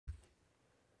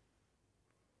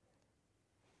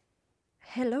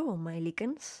Hello, my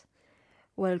lichens.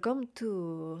 Welcome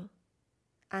to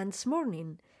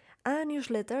ants-mourning, a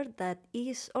newsletter that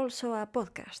is also a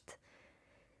podcast.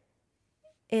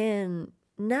 And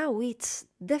now it's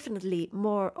definitely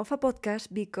more of a podcast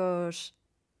because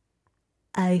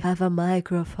I have a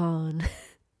microphone.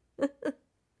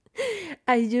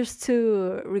 I used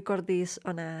to record this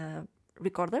on a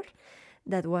recorder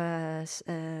that was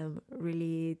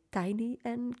really tiny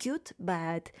and cute,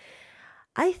 but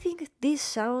I think this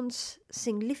sounds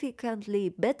significantly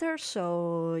better.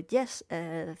 So yes,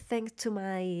 thanks to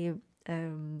my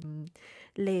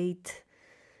late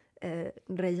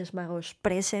Reyes Magos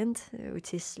present,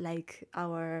 which is like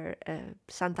our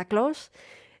Santa Claus.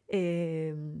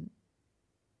 Um,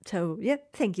 so yeah,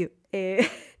 thank you.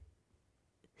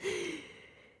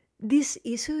 This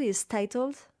issue is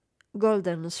titled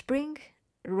Golden Spring,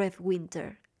 Red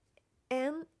Winter,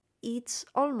 and it's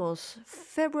almost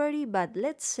February, but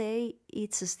let's say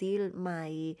it's still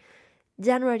my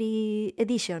January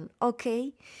edition,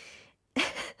 okay?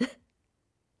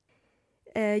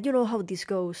 You know how this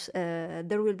goes.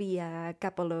 There will be a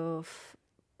couple of,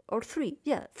 or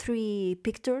three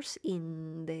pictures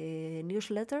in the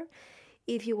newsletter.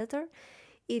 If you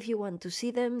want to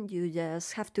see them, you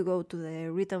just have to go to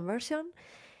the written version.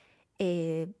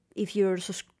 If you're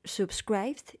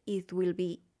subscribed, it will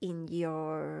be in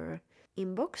your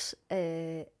inbox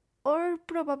or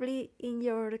probably in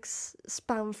your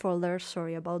spam folder.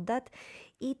 Sorry about that.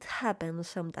 It happens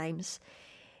sometimes.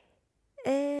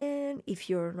 And if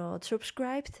you're not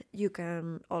subscribed, you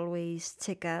can always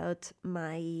check out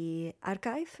my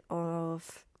archive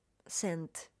of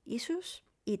sent issues.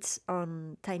 It's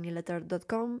on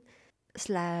tinyletter.com/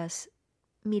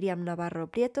 Miriam Navarro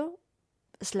Prieto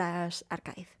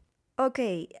 /archive.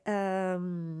 Okay,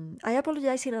 I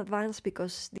apologize in advance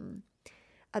because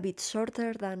a bit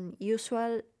shorter than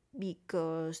usual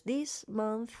because this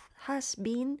month has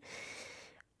been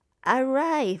a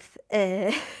ride.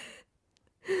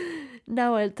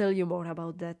 Now I'll tell you more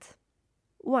about that.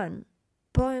 1.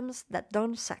 Poems that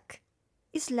don't suck.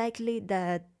 It's likely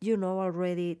that you know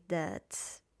already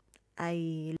that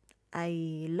I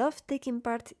love taking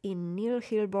part in Neil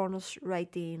Hilborn's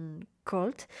writing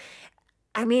cult.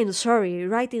 Writing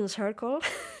circle.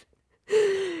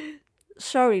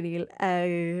 Sorry, Neil.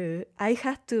 I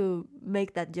had to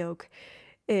make that joke.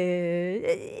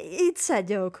 It's a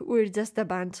joke. We're just a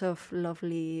bunch of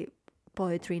lovely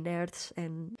poetry nerds,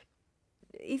 and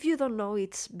if you don't know,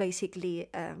 it's basically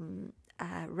a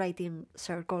writing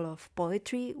circle of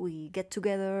poetry. We get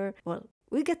together. Well,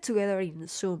 we get together in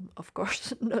Zoom, of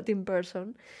course, not in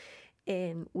person,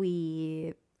 and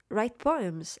we write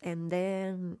poems and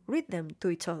then read them to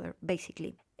each other,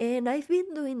 basically. And I've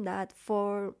been doing that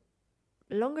for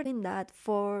longer than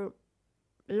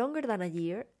a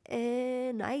year,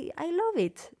 and I love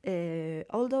it.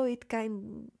 Although it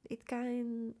kind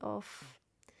of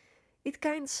it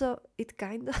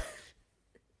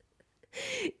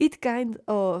kind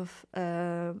of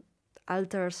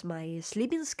alters my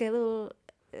sleeping schedule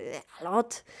a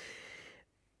lot.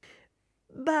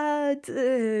 But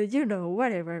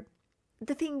whatever.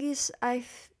 The thing is,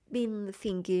 I've been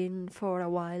thinking for a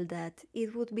while that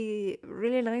it would be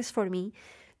really nice for me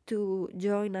to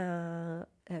join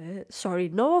sorry,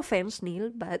 no offense, Neil,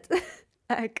 but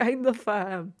a kind of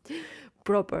a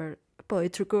proper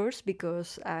poetry course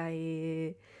because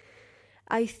I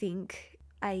think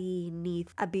I need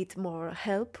a bit more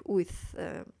help with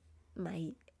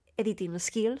my editing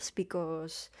skills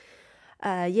because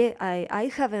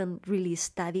I haven't really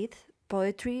studied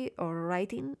poetry or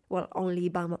writing, well, only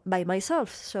by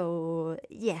myself. So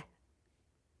yeah,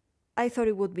 I thought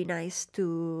it would be nice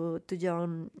to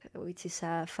join, which is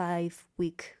a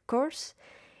 5-week course,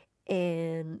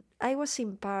 and I was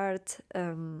in part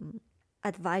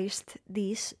advised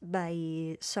this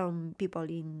by some people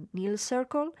in Neil's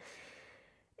circle,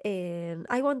 and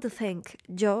I want to thank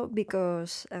Joe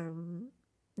because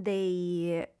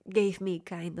they gave me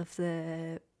kind of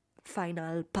the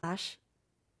final pass.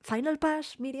 Final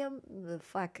pass, Miriam? The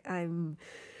fuck, I'm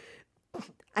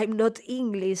not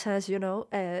English, as you know.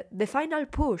 The final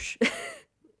push.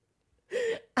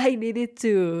 I needed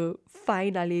to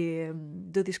finally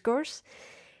do this course.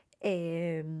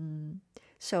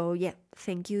 So yeah,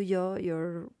 thank you, Joe.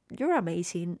 You're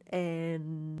amazing,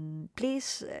 and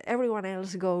please, everyone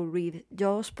else, go read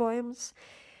Joe's poems.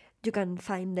 You can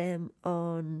find them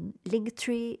on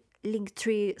linktree/Yo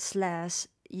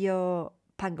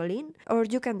Pangolin, or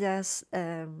you can just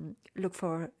look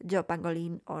for Joe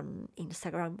Pangolin on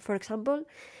Instagram, for example,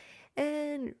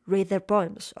 and read their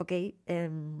poems. Okay.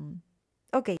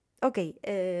 Okay.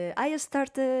 I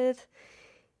started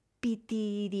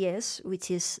PTDS,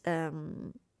 which is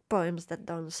Poems That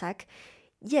Don't Suck.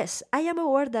 Yes, I am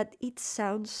aware that it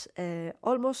sounds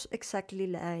almost exactly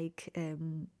like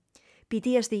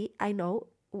PTSD. I know,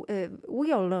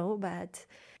 we all know, but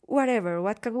whatever,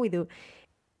 what can we do?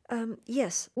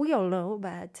 Yes, we all know,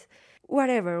 but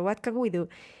whatever, what can we do?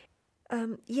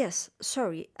 Yes,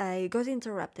 sorry, I got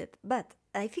interrupted, but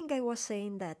I think I was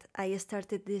saying that I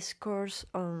started this course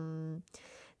on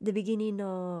the beginning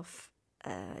of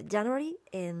January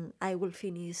and I will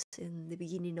finish in the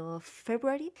beginning of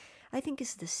February. I think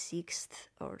it's the 6th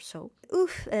or so.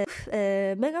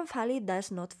 Megan Fally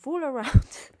does not fool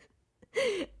around.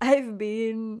 I've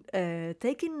been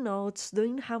taking notes,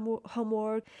 doing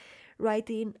homework,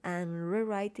 writing and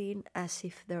rewriting as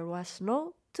if there was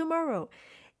no tomorrow.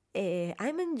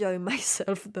 I'm enjoying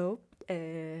myself though.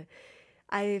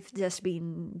 I've just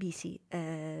been busy.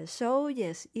 So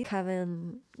yes, if I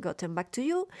haven't gotten back to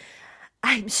you,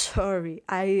 I'm sorry.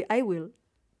 I will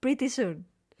pretty soon.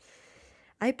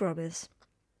 I promise.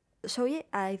 So yeah,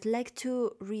 I'd like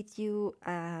to read you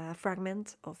a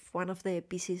fragment of one of the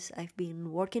pieces I've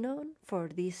been working on for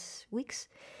these weeks.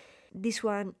 This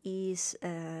one is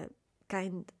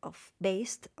kind of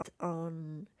based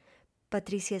on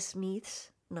Patricia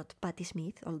Smith's, not Patti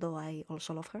Smith, although I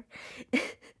also love her.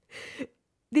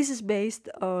 This is based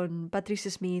on Patricia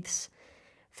Smith's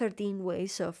 13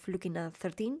 Ways of Looking at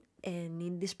 13, and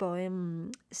in this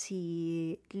poem,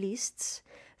 she lists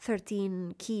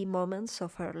 13 key moments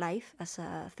of her life as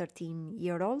a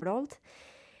 13-year-old.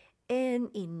 And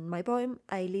in my poem,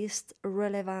 I list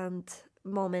relevant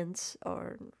moments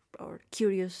or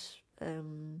curious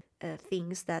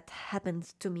things that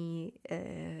happened to me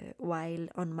while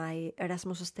on my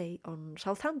Erasmus stay on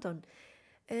Southampton.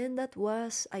 And that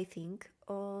was, I think,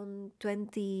 on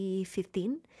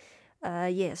 2015.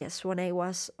 Yes, when I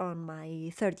was on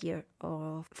my third year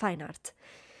of fine art.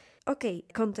 Okay,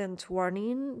 content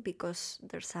warning because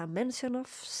there's a mention of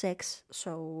sex,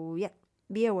 so yeah,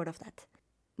 be aware of that.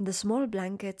 The small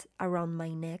blanket around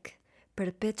my neck,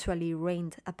 perpetually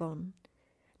rained upon.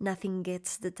 Nothing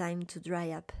gets the time to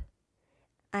dry up.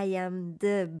 I am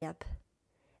the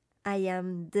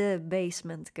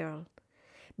basement girl.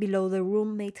 Below the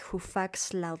roommate who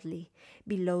fucks loudly.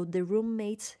 Below the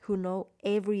roommates who know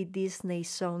every Disney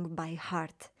song by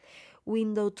heart.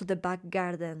 Window to the back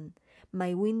garden.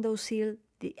 My windowsill,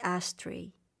 the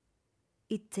ashtray.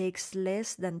 It takes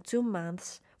less than 2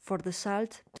 months for the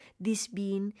salt, this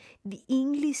being the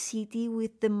English city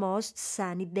with the most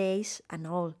sunny days and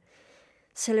all,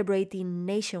 celebrating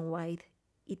nationwide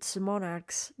its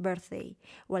monarch's birthday,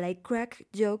 while I crack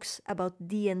jokes about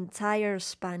the entire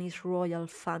Spanish royal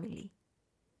family.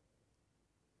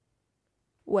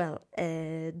 Well,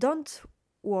 don't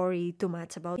worry too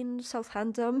much about in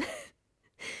Southampton.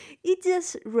 It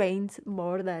just rained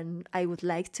more than I would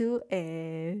like to.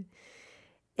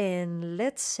 And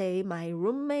let's say my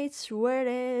roommates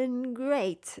weren't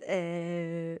great.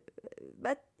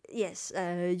 But yes,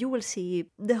 you will see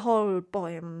the whole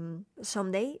poem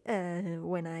someday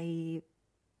when I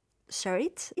share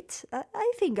it.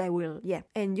 I think I will, yeah.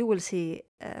 And you will see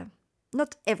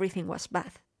not everything was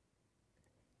bad.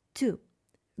 2.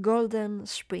 Golden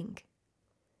Spring.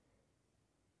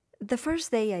 The first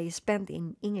day I spent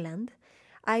in England,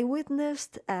 I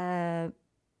witnessed a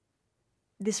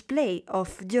display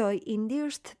of joy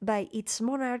induced by its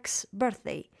monarch's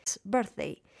birthday.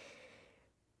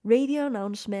 Radio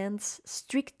announcements,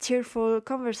 strict cheerful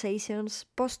conversations,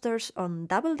 posters on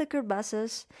double-decker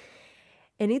buses,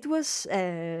 and it was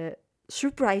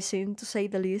surprising to say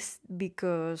the least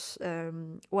because,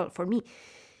 well, for me,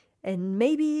 and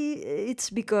maybe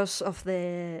it's because of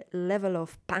the level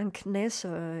of punkness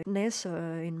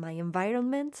in my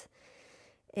environment,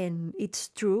 and it's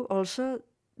true also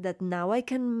that now I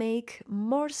can make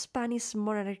more Spanish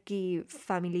monarchy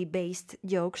family-based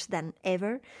jokes than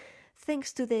ever,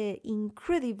 thanks to the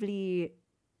incredibly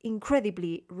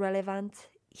relevant,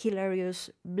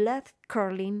 hilarious,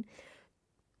 blood-curdling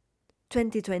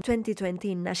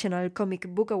 2020 National Comic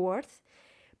Book Award,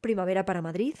 Primavera para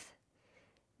Madrid,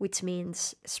 which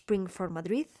means Spring for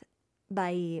Madrid,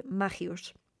 by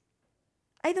Magius.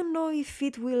 I don't know if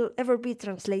it will ever be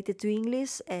translated to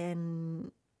English,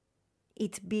 and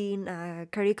it being a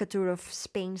caricature of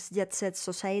Spain's jet-set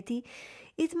society,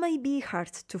 it might be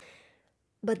hard to...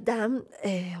 But damn,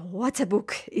 what a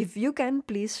book! If you can,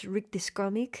 please read this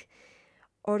comic,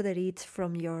 order it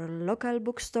from your local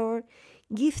bookstore,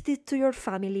 gift it to your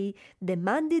family,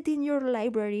 demand it in your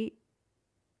library,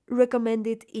 recommend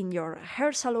it in your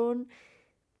hair salon.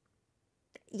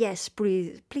 Yes,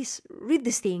 please read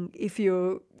this thing if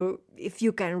you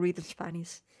can read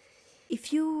Spanish.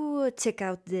 If you check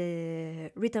out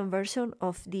the written version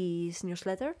of this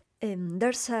newsletter,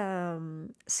 there's a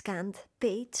scanned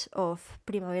page of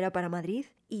Primavera para Madrid.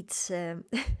 It's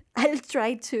I'll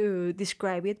try to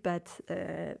describe it, but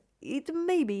it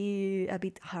may be a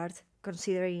bit hard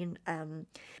considering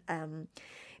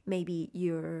maybe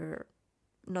you're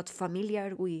not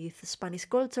familiar with Spanish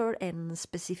culture and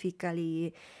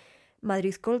specifically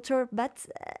Madrid culture, but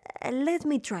let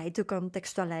me try to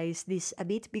contextualize this a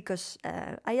bit because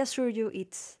I assure you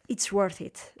it's worth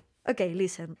it. Okay,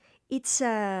 listen. It's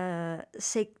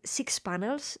 6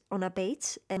 panels on a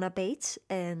page, and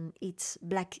it's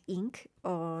black ink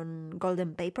on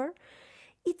golden paper.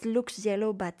 It looks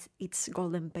yellow, but it's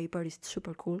golden paper. It's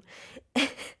super cool.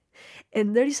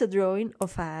 And there is a drawing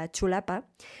of a chulapa,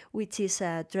 which is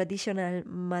a traditional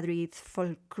Madrid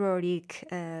folkloric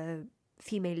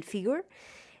female figure.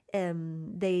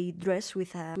 They dress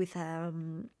with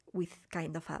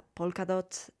kind of a polka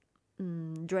dot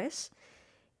dress,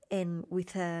 and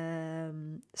with a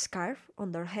scarf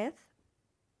on their head,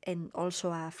 and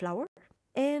also a flower.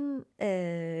 And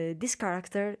this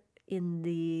character in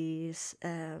this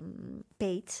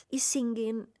page is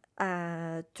singing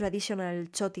a traditional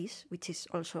chotis, which is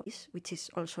also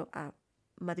a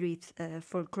Madrid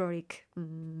folkloric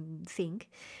thing.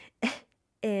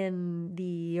 And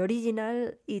the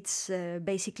original, it's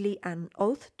basically an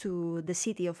ode to the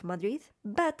city of Madrid.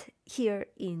 But here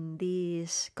in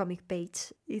this comic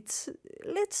page, it's,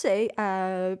 let's say,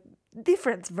 a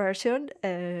different version.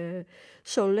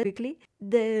 So let's quickly,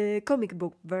 the comic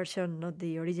book version, not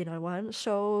the original one.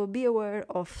 So be aware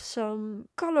of some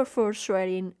colorful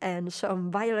swearing and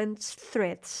some violent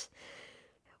threats.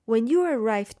 When you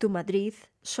arrive to Madrid,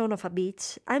 son of a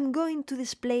bitch, I'm going to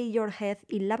display your head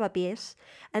in lavapiés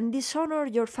and dishonor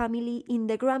your family in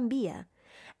the Gran Via,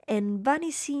 and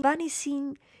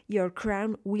vanishing your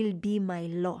crown will be my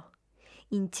law.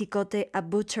 In chicote a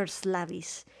butcher's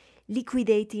lavis,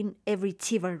 liquidating every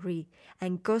chivalry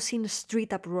and causing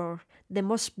street uproar, the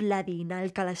most bloody in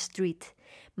Alcalá Street.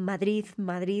 Madrid,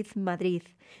 Madrid, Madrid,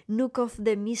 nook of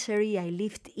the misery I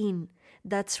lived in.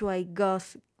 That's why God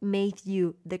made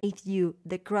you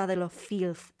the cradle of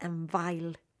filth and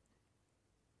vile.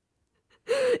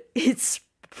 It's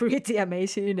pretty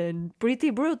amazing and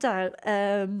pretty brutal.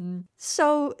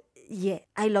 So yeah,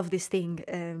 I love this thing.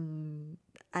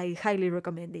 I highly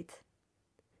recommend it.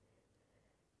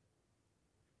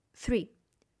 3.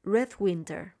 Red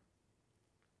Winter.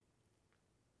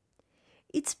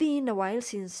 It's been a while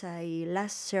since I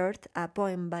last shared a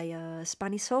poem by a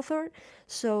Spanish author,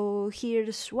 so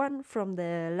here's one from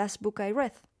the last book I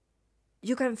read.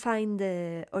 You can find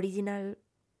the original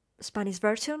Spanish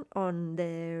version on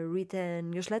the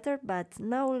written newsletter, but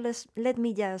now let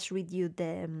me just read you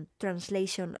the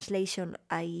translation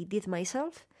I did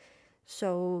myself.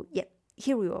 So yeah,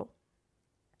 here we go.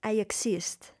 I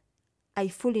exist, I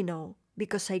fully know,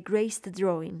 because I graced the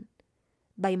drawing.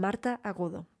 By Marta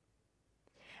Agudo.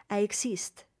 I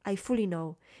exist, I fully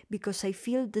know, because I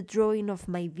feel the drawing of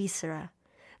my viscera,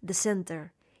 the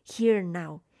center, here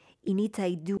now. In it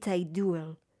I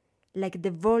dwell, like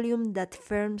the volume that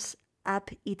firms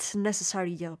up its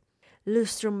necessary job,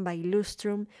 lustrum by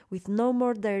lustrum, with no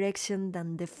more direction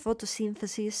than the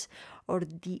photosynthesis or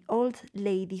the old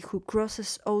lady who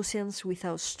crosses oceans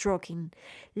without stroking,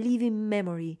 leaving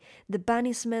memory, the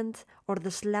banishment or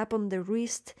the slap on the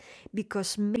wrist,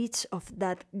 because reach of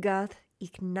that god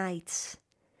ignites,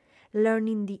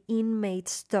 learning the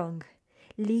inmate's tongue,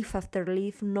 leaf after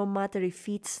leaf, no matter if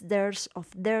it's theirs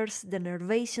the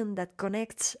nervation that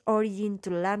connects origin to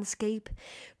landscape,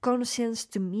 conscience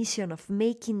to mission of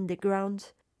making the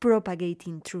ground,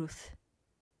 propagating truth.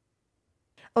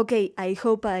 Okay, I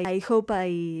hope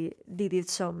I did it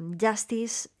some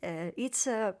justice. It's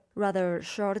a rather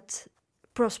short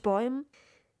prose poem,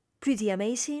 pretty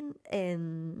amazing,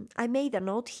 and I made a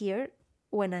note here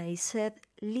when I said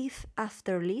leaf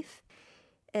after leaf.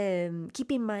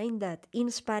 Keep in mind that in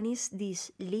Spanish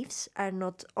these leaves are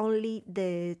not only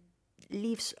the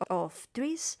leaves of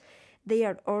trees, they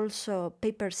are also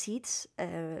paper sheets,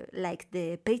 like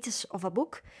the pages of a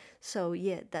book. So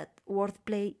yeah, that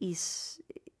wordplay it's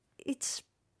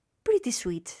pretty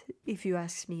sweet, if you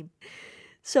ask me.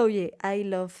 So yeah, I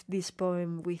love this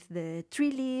poem with the tree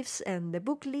leaves and the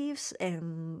book leaves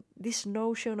and this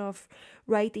notion of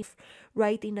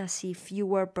writing as if you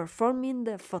were performing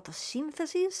the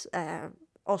photosynthesis.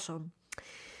 Awesome.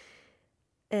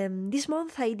 This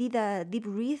month I did a deep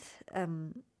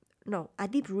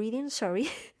reading, sorry,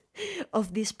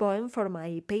 of this poem for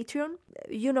my Patreon.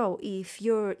 You know, if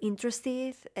you're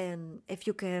interested and if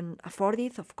you can afford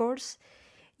it, of course,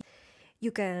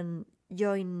 you can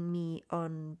join me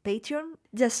on Patreon,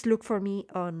 just look for me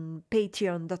on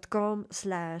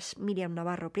patreon.com/Miriam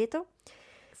Navarro Prieto.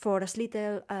 For as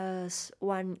little as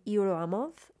 €1 a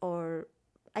month, or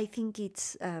I think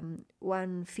it's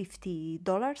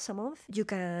 $150 a month, you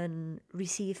can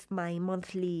receive my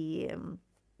monthly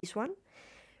this one,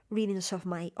 readings of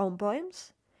my own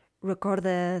poems,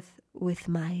 recorded with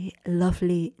my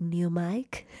lovely new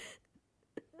mic,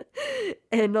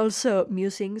 and also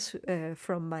musings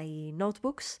from my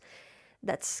notebooks.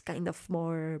 That's kind of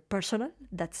more personal.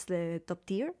 That's the top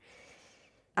tier.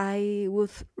 I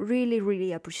would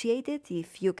really appreciate it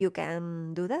if you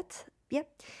can do that. Yeah.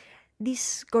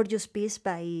 This gorgeous piece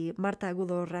by Marta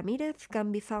Agudo Ramirez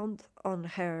can be found on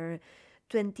her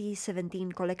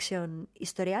 2017 collection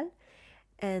Historial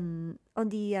and on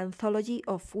the anthology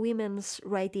of women's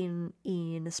writing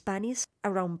in Spanish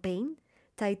around pain,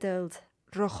 titled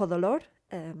Rojo Dolor,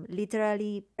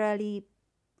 literally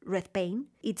red pain.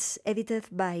 It's edited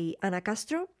by Ana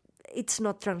Castro. It's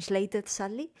not translated,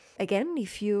 sadly. Again,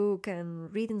 if you can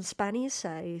read in Spanish,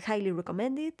 I highly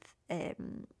recommend it.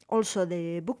 Also,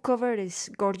 the book cover is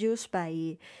gorgeous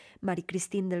by Mari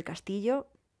Cristín del Castillo.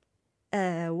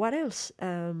 What else?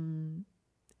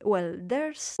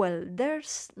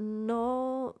 There's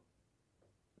no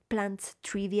plant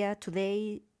trivia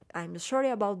today. I'm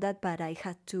sorry about that, but I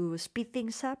had to speed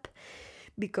things up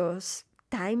because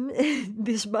time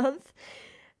this month.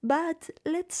 But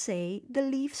let's say the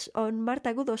leaves on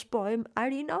Marta Agudo's poem are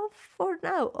enough for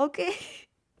now, okay?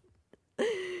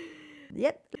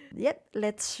 Yep,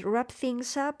 let's wrap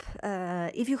things up.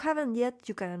 If you haven't yet,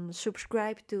 you can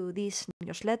subscribe to this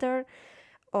newsletter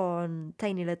on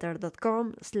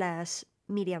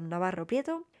tinyletter.com/Miriam Navarro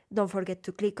Prieto. Don't forget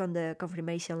to click on the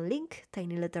confirmation link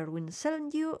Tiny Letter will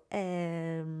send you,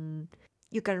 and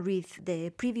you can read the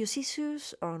previous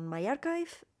issues on my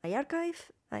archive. I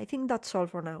think that's all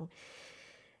for now.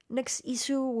 Next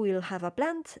issue will have a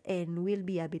plant and will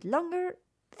be a bit longer.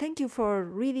 Thank you for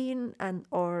reading and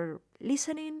or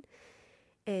listening.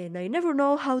 And I never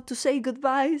know how to say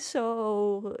goodbye,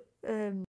 so